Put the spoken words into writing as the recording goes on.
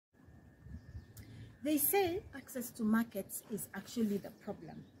They say access to markets is actually the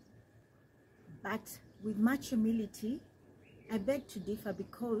problem. But with much humility, I beg to differ,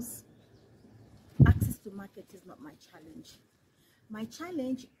 because access to market is not my challenge. My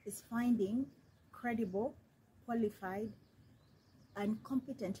challenge is finding credible, qualified, and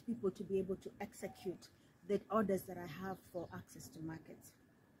competent people to be able to execute the orders that I have for access to markets.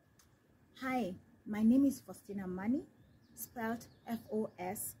 Hi, my name is Faustina Mani, spelled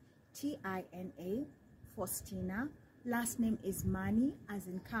F-O-S-T-I-N-A, Faustina. Last name is Mani, as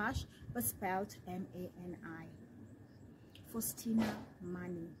in cash, but spelled M-A-N-I. Faustina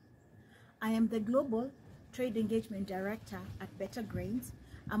Mani. I am the Global Trade Engagement Director at Better Grains.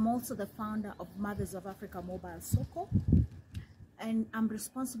 I'm also the founder of Mothers of Africa Mobile Soko, and I'm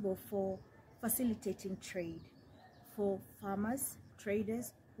responsible for facilitating trade for farmers,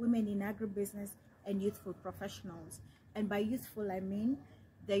 traders, women in agribusiness, and youthful professionals. And by youthful, I mean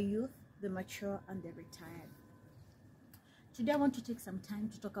the youth, the mature, and the retired. Today, I want to take some time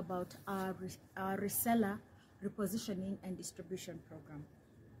to talk about our reseller, repositioning, and distribution program.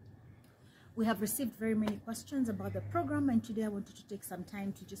 We have received very many questions about the program, and today I wanted to take some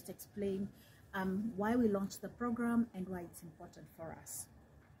time to just explain why we launched the program and why it's important for us.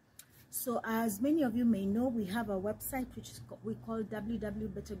 So, as many of you may know, we have a website which we call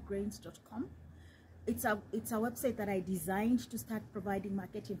www.bettergrains.com. It's a website that I designed to start providing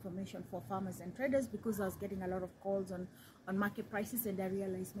market information for farmers and traders, because I was getting a lot of calls on market prices, and I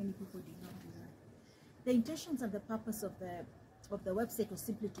realized many people did not do that. The intentions and the purpose of the website was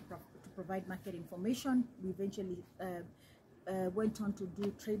simply to provide market information. We eventually went on to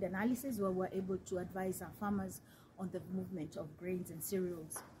do trade analysis, where we're able to advise our farmers on the movement of grains and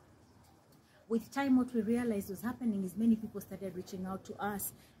cereals. With time, what we realized was happening is many people started reaching out to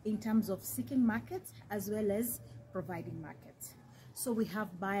us in terms of seeking markets as well as providing markets. So we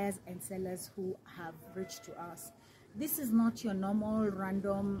have buyers and sellers who have reached to us. This is not your normal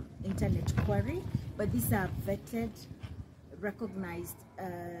random internet query, but these are vetted, recognized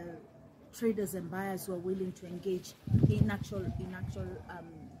traders and buyers who are willing to engage in actual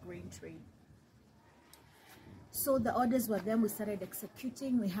grain trade. So the orders were then we started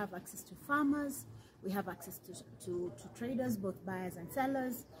executing. We have access to farmers, we have access to traders, both buyers and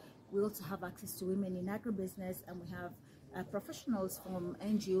sellers. We also have access to women in agribusiness, and we have professionals from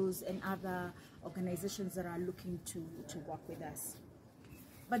NGOs and other organizations that are looking to work with us.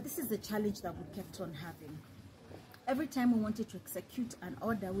 But this is the challenge that we kept on having. Every time we wanted to execute an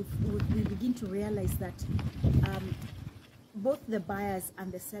order, we begin to realize that both the buyers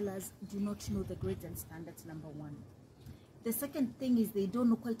and the sellers do not know the grades and standards, number one. The second thing is they don't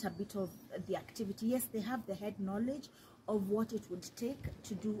know quite a bit of the activity. Yes, they have the head knowledge of what it would take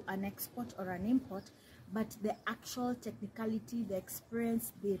to do an export or an import, but the actual technicality, the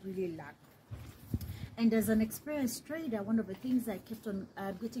experience, they really lack. And as an experienced trader, one of the things I kept on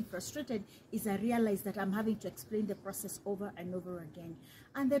getting frustrated is I realized that I'm having to explain the process over and over again.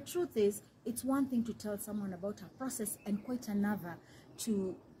 And the truth is, it's one thing to tell someone about a process and quite another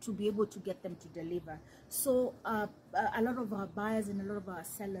to be able to get them to deliver. So a lot of our buyers and a lot of our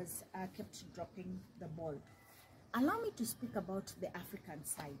sellers kept dropping the ball. Allow me to speak about the African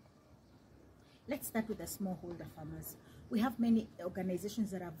side. Let's start with the smallholder farmers. We have many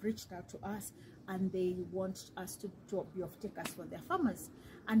organizations that have reached out to us, and they want us to be off-takers for their farmers.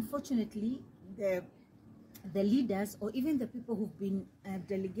 Unfortunately, the leaders, or even the people who've been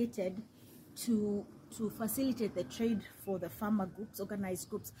delegated to facilitate the trade for the farmer groups, organized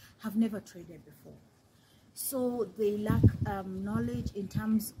groups, have never traded before. So they lack knowledge in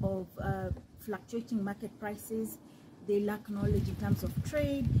terms of fluctuating market prices. They lack knowledge in terms of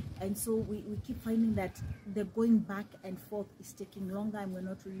trade, and so we keep finding that the going back and forth is taking longer, and we're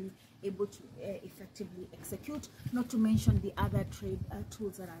not really able to effectively execute, not to mention the other trade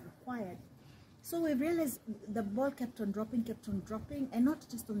tools that are required. So we realized the ball kept on dropping, and not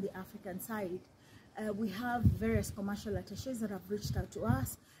just on the African side. We have various commercial attaches that have reached out to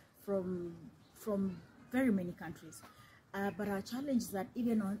us from very many countries. But our challenge is that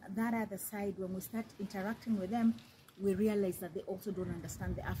even on that other side, when we start interacting with them, we realize that they also don't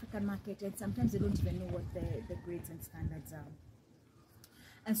understand the African market, and sometimes they don't even know what the grades and standards are.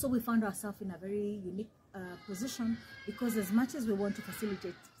 And so we found ourselves in a very unique position, because as much as we want to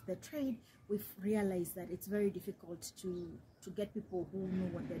facilitate the trade, we've realized that it's very difficult to get people who know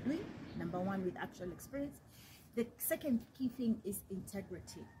what they're doing, number one, with actual experience. The second key thing is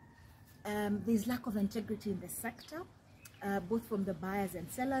integrity. There's lack of integrity in the sector. Both from the buyers and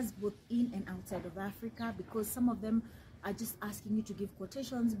sellers, both in and outside of Africa, because some of them are just asking you to give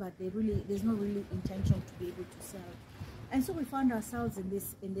quotations, but there's no really intention to be able to sell. And so we found ourselves in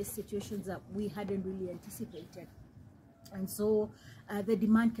these situations that we hadn't really anticipated. And so the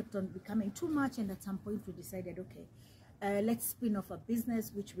demand kept on becoming too much, and at some point we decided, okay, let's spin off a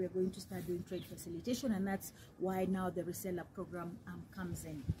business which we're going to start doing trade facilitation, and that's why now the reseller program comes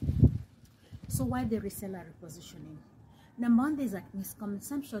in. So why the reseller repositioning? Number one, there's a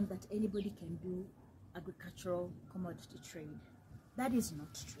misconception that anybody can do agricultural commodity trade. That is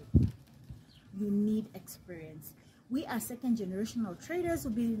not true. You need experience. We are second generational traders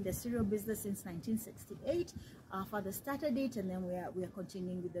who've been in the cereal business since 1968. Our father started it, and then we are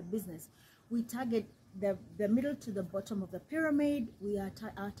continuing with the business. We target the middle to the bottom of the pyramid.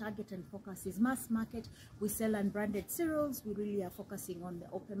 Our target and focus is mass market. We sell unbranded cereals. We really are focusing on the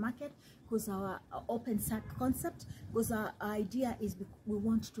open market because our open sack concept, because our idea is we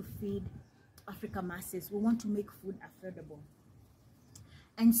want to feed Africa masses. We want to make food affordable.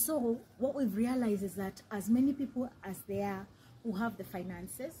 And so what we've realized is that as many people as there are who have the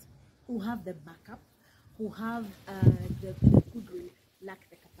finances, who have the backup, who have the goodwill, lack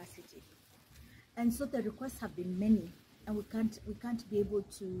the capacity. And so the requests have been many, and we can't be able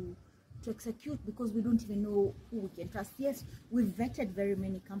to execute because we don't even know who we can trust. Yes, we've vetted very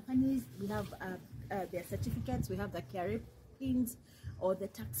many companies. We have their certificates, we have the KRA pins or the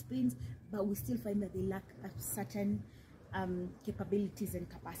tax pins, but we still find that they lack certain capabilities and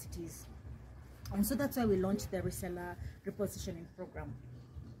capacities. And so that's why we launched the reseller repositioning program.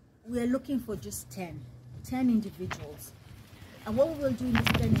 We are looking for just 10 individuals. And what we will do in these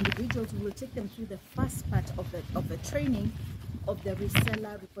 10 individuals, we will take them through the first part of the training of the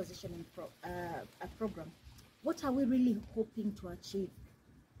reseller repositioning program. What are we really hoping to achieve?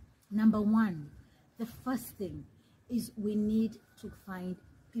 Number one, the first thing is we need to find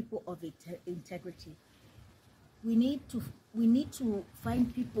people of integrity. We need to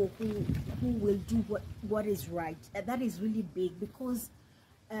find people who will do what is right. That is really big because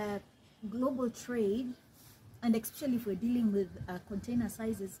global trade, and especially if we're dealing with container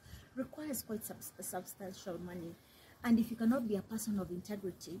sizes, requires quite substantial money. And if you cannot be a person of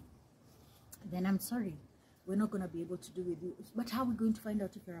integrity, then I'm sorry, we're not going to be able to do with you. But how are we going to find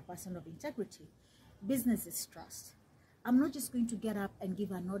out if you're a person of integrity? Business is trust. I'm not just going to get up and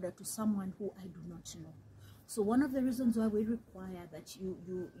give an order to someone who I do not know. So one of the reasons why we require that you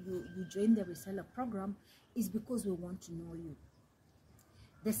join the reseller program is because we want to know you.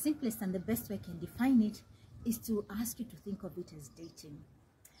 The simplest and the best way I can define it is to ask you to think of it as dating.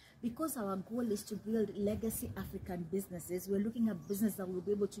 Because our goal is to build legacy African businesses, we're looking at business that will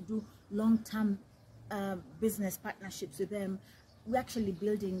be able to do long-term business partnerships with them. We're actually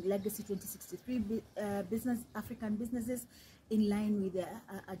building Legacy 2063 African businesses in line with the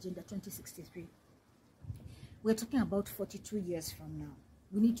Agenda 2063. We're talking about 42 years from now.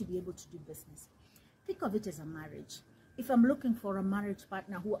 We need to be able to do business. Think of it as a marriage. If I'm looking for a marriage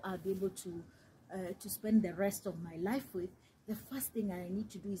partner who I'll be able to spend the rest of my life with, the first thing I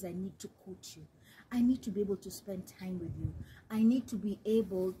need to do is I need to coach you. I need to be able to spend time with you. I need to be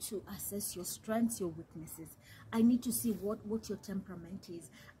able to assess your strengths, your weaknesses. I need to see what your temperament is.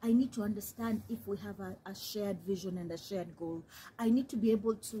 I need to understand if we have a shared vision and a shared goal. I need to be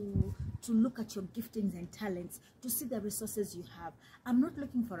able to look at your giftings and talents, to see the resources you have. I'm not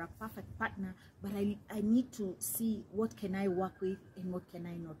looking for a perfect partner, but I need to see what can I work with and what can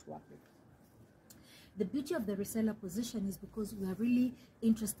I not work with. The beauty of the reseller position is because we are really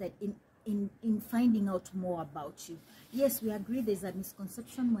interested in finding out more about you. Yes, we agree there's a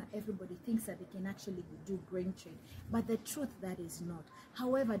misconception where everybody thinks that they can actually do grain trade, but the truth, that is not.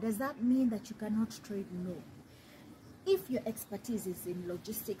 However, does that mean that you cannot trade? No. If your expertise is in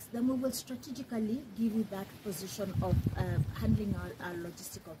logistics, then we will strategically give you that position of handling our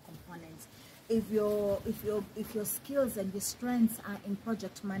logistical components. If your skills and your strengths are in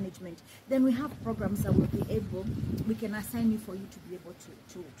project management, then we have programs that we can assign you for you to be able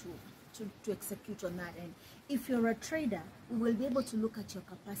to execute on that end. If you're a trader, we will be able to look at your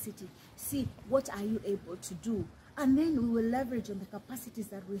capacity, see what are you able to do, and then we will leverage on the capacities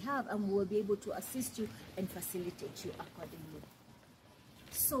that we have, and we will be able to assist you and facilitate you accordingly.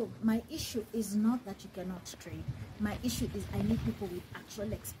 So my issue is not that you cannot trade. My issue is I need people with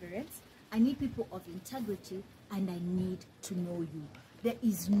actual experience, I need people of integrity, and I need to know you. There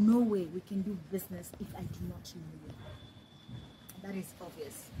is no way we can do business if I do not know you. That is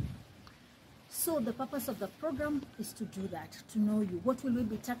obvious. So the purpose of the program is to do that, to know you. What will we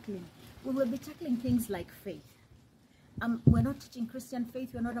be tackling? We will be tackling things like faith. We're not teaching Christian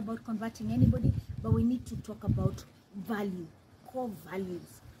faith. We're not about converting anybody, but we need to talk about value, core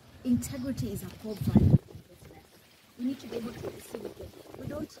values. Integrity is a core value in business. We need to be able to receive it.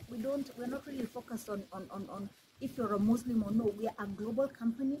 We're not really focused on if you're a Muslim or no. We are a global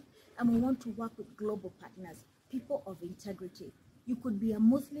company and we want to work with global partners, people of integrity. You could be a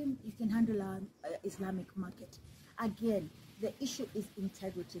Muslim, you can handle an Islamic market. Again, the issue is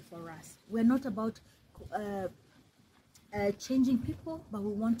integrity for us. We're not about changing people, but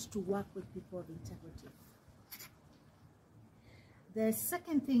we want to work with people of integrity. The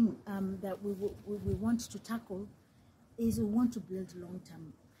second thing that we want to tackle is we want to build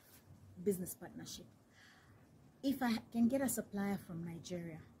long-term business partnership. If I can get a supplier from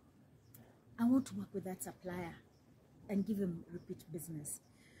Nigeria, I want to work with that supplier and give them repeat business.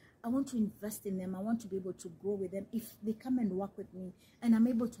 I want to invest in them. I want to be able to grow with them. If they come and work with me and I'm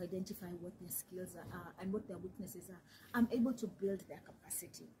able to identify what their skills are and what their weaknesses are, I'm able to build their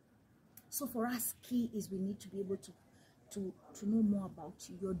capacity. So for us, key is we need to be able to know more about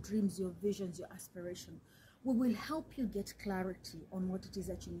you, your dreams, your visions, your aspiration. We will help you get clarity on what it is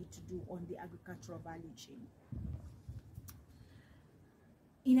that you need to do on the agricultural value chain.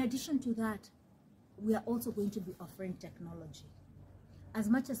 In addition to that, we are also going to be offering technology. As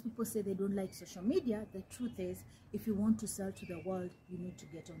much as people say they don't like social media, the truth is, if you want to sell to the world, you need to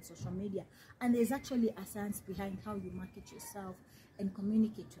get on social media. And there's actually a science behind how you market yourself and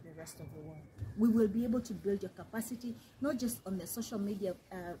communicate to the rest of the world. We will be able to build your capacity, not just on the social media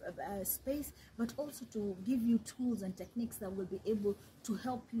space, but also to give you tools and techniques that will be able to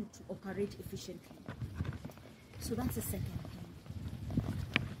help you to operate efficiently. So that's the second thing.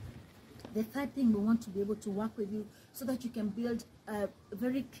 The third thing, we want to be able to work with you so that you can build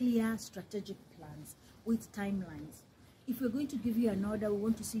very clear strategic plans with timelines. If we're going to give you an order, we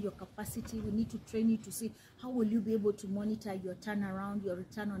want to see your capacity. We need to train you to see how will you be able to monitor your turnaround, your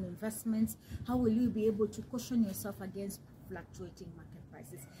return on investments. How will you be able to cushion yourself against fluctuating market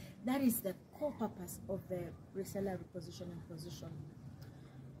prices? That is the core purpose of the reseller repositioning position.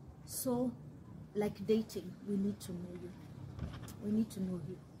 So, like dating, we need to know you. We need to know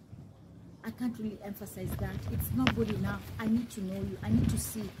you. I can't really emphasize that. It's not good enough. I need to know you. I need to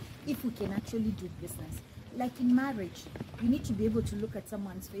see if we can actually do business. Like in marriage, you need to be able to look at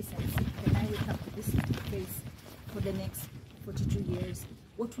someone's face and say, can I wake up to this face for the next 42 years?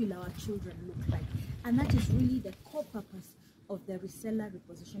 What will our children look like? And that is really the core purpose of the reseller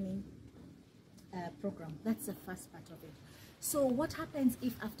repositioning program. That's the first part of it. So what happens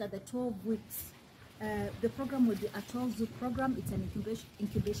if after the 12 weeks, the program will be a 12-week program. It's an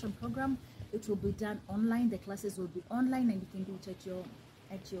incubation program. It will be done online. The classes will be online, and you can do it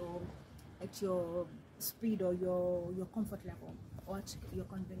at your speed or your comfort level or at your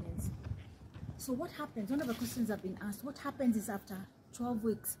convenience. So what happens? One of the questions I've been asked: what happens is after 12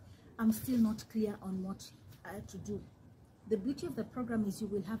 weeks, I'm still not clear on what to do. The beauty of the program is you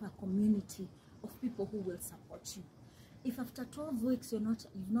will have a community of people who will support you. If after 12 weeks you've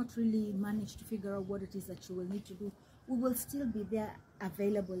not really managed to figure out what it is that you will need to do, we will still be there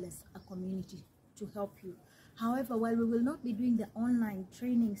available as a community to help you. However, while we will not be doing the online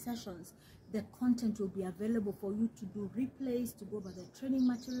training sessions, the content will be available for you to do replays, to go over the training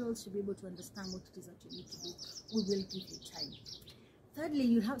materials, to be able to understand what it is that you need to do. We will give you time. Thirdly,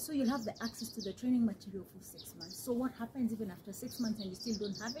 you'll have the access to the training material for 6 months. So what happens even after 6 months and you still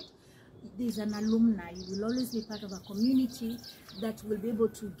don't have it? There's an alumni. You will always be part of a community that will be able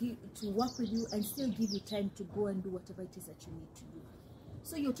to work with you and still give you time to go and do whatever it is that you need to do.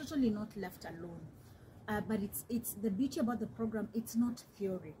 So you're totally not left alone. But it's the beauty about the program. It's not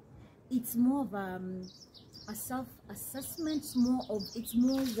theory. It's more of a self-assessment. It's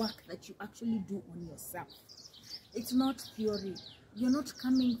more work that you actually do on yourself. It's not theory. You're not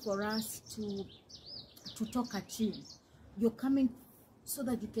coming for us to talk at you. You're coming so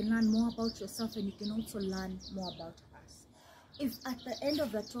that you can learn more about yourself, and you can also learn more about us. If at the end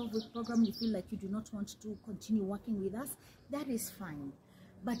of the 12-week program you feel like you do not want to continue working with us, that is fine.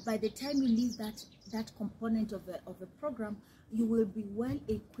 But by the time you leave that component of the program, you will be well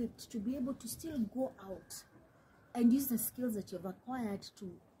equipped to be able to still go out and use the skills that you've acquired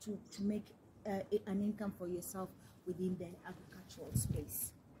to make an income for yourself within the agricultural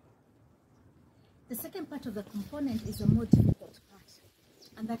space. The second part of the component is a more difficult part,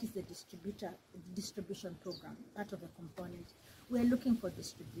 and that is the distribution program, part of the component. We are looking for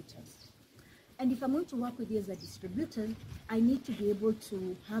distributors. And if I'm going to work with you as a distributor, I need to be able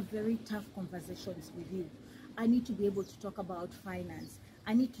to have very tough conversations with you. I need to be able to talk about finance.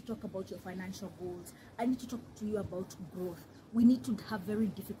 I need to talk about your financial goals. I need to talk to you about growth. We need to have very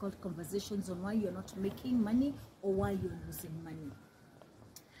difficult conversations on why you're not making money or why you're losing money.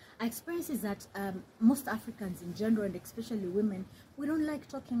 Our experience is that most Africans in general, and especially women, we don't like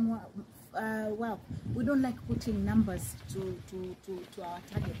talking well. We don't like putting numbers to our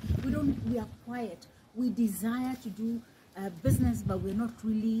target. We are quiet. We desire to do business, but we're not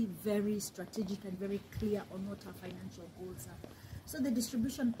really very strategic and very clear on what our financial goals are. So the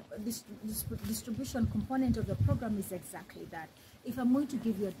distribution component of the program is exactly that. If I'm going to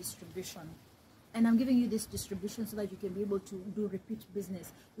give you a distribution, and I'm giving you this distribution so that you can be able to do repeat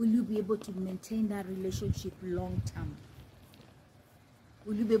business, will you be able to maintain that relationship long term?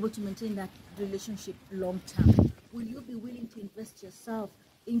 Will you be able to maintain that relationship long term? Will you be willing to invest yourself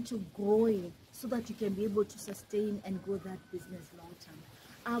into growing so that you can be able to sustain and grow that business long term?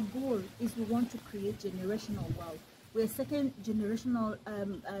 Our goal is we want to create generational wealth. We're second generational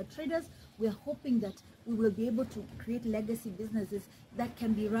traders. We're hoping that we will be able to create legacy businesses that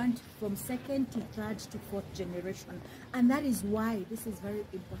can be run from second to third to fourth generation. And that is why this is very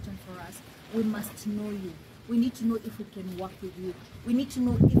important for us. We must know you. We need to know if we can work with you. We need to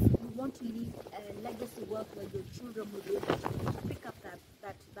know if we want to leave a legacy wealth where your children will be able to pick up that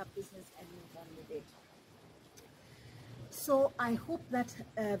business and move on with it. So I hope that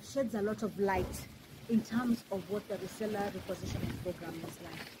sheds a lot of light in terms of what the reseller repositioning program is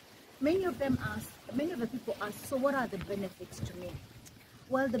like. Many of the people ask, so what are the benefits to me?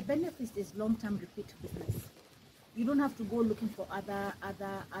 Well, the benefit is long-term repeat business. You don't have to go looking for other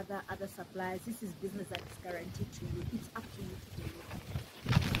suppliers. This is business that is guaranteed to you. It's up to you to deliver.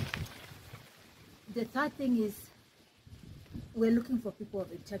 The third thing is we're looking for people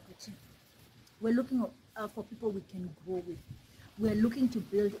of integrity. We're looking for people we can grow with. We're looking to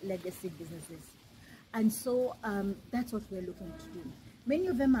build legacy businesses. And so that's what we're looking to do. Many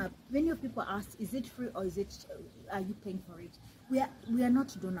of people ask, is it free or are you paying for it? We are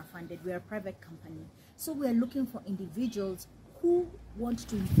not donor funded. We are a private company. So we are looking for individuals who want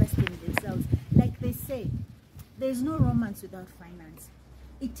to invest in themselves. Like they say, there's no romance without finance.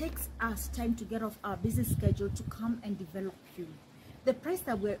 It takes us time to get off our busy schedule to come and develop you. The price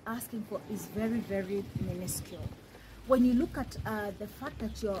that we're asking for is very, very minuscule. When you look at the fact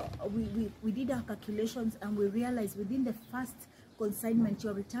that we did our calculations and we realized within the first consignment,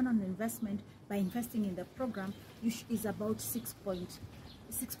 your return on investment by investing in the program is about 6 point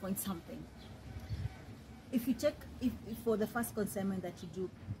something. If you take for the first consignment that you do,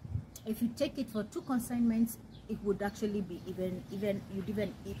 if you take it for 2 consignments, it would actually be it would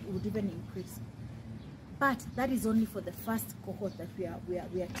even increase. But that is only for the first cohort that we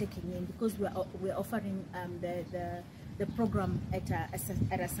are taking in, because we're offering the program at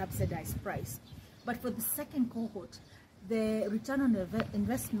a subsidized price. But for the second cohort, the return on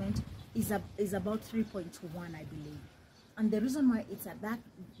investment is about 3.1, I believe. And the reason why it's at that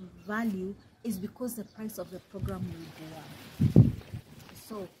value is because the price of the program will go up.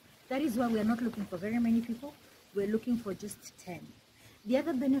 So that is why we are not looking for very many people. We're looking for just 10. The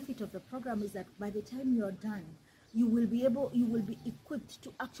other benefit of the program is that by the time you're done, you will be equipped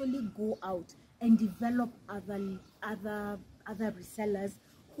to actually go out and develop other resellers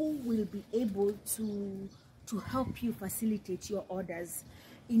who will be able to help you facilitate your orders.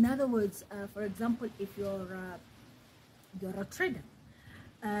 In other words, for example, if you're a trader,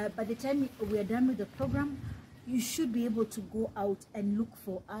 by the time we are done with the program, you should be able to go out and look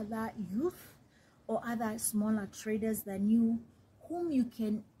for other youth or other smaller traders than you, whom you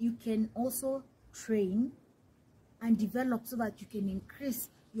can also train and develop so that you can increase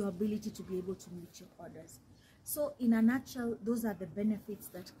your ability to be able to meet your orders. So in a nutshell, those are the benefits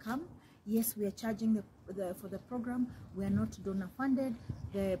that come. Yes, we are charging for the program. We are not donor funded.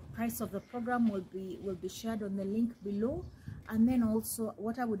 The price of the program will be shared on the link below. And then also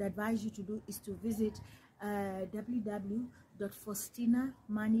what I would advise you to do is to visit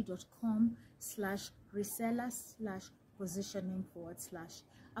www.faustinamoney.com/reseller/positioning/.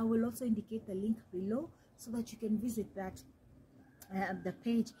 I will also indicate the link below so that you can visit that the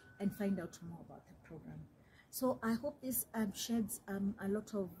page and find out more about the program. So I hope this sheds a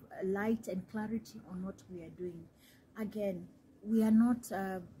lot of light and clarity on what we are doing. Again, we are not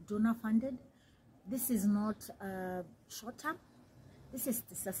donor funded. This is not short term. This is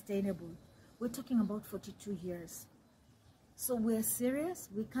sustainable. We're talking about 42 years. So we're serious.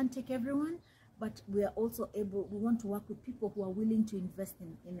 We can't take everyone, but we are also able, we want to work with people who are willing to invest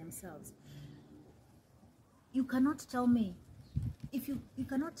in themselves. You cannot tell me, you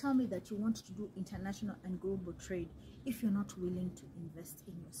cannot tell me that you want to do international and global trade if you're not willing to invest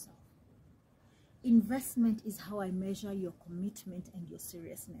in yourself. Investment is how I measure your commitment and your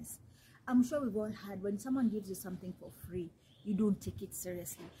seriousness. I'm sure we've all had, when someone gives you something for free, you don't take it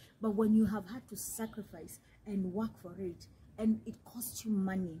seriously. But when you have had to sacrifice and work for it, and it costs you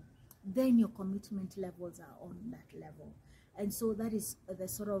money, then your commitment levels are on that level. And so that is the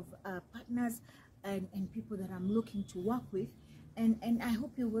sort of partners and people that I'm looking to work with. And I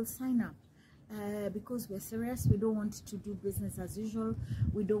hope you will sign up. because we're serious. We don't want to do business as usual.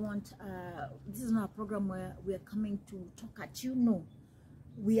 We don't want, this is not a program where we are coming to talk at you. No,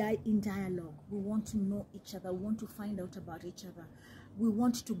 we are in dialogue. We want to know each other. We want to find out about each other. We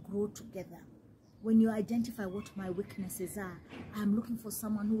want to grow together. When you identify what my weaknesses are, I'm looking for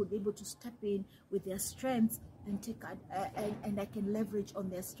someone who would be able to step in with their strengths and take and I can leverage on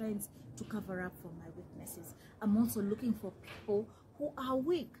their strengths to cover up for my weaknesses. I'm also looking for people who are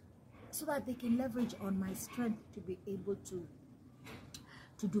weak so that they can leverage on my strength to be able to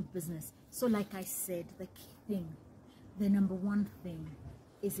do business. So like I said, the key thing, the number one thing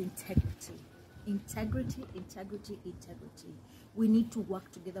is integrity. Integrity, integrity, integrity. We need to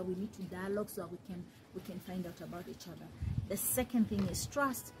work together. We need to dialogue so that we can find out about each other. The second thing is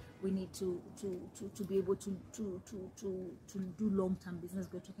trust. We need to be able to do long-term business.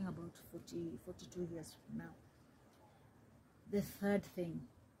 We're talking about 42 years from now. The third thing,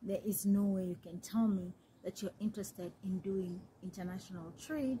 there is no way you can tell me that you're interested in doing international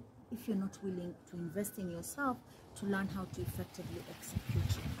trade if you're not willing to invest in yourself to learn how to effectively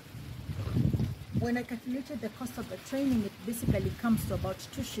execute it. When I calculated the cost of the training, it basically comes to about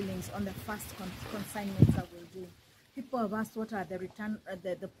 2 shillings on the first consignments that we'll do. People have asked what are the return,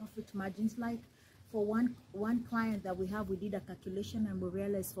 the profit margins like. For one client that we have, we did a calculation and we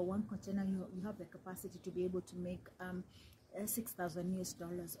realized for one container you have the capacity to be able to make $6,000 US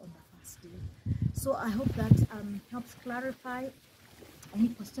on the first deal. So I hope that helps clarify any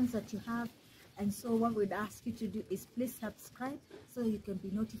questions that you have. And so what we'd ask you to do is please subscribe so you can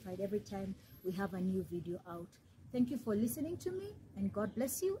be notified every time we have a new video out. Thank you for listening to me, and God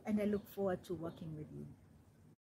bless you, and I look forward to working with you.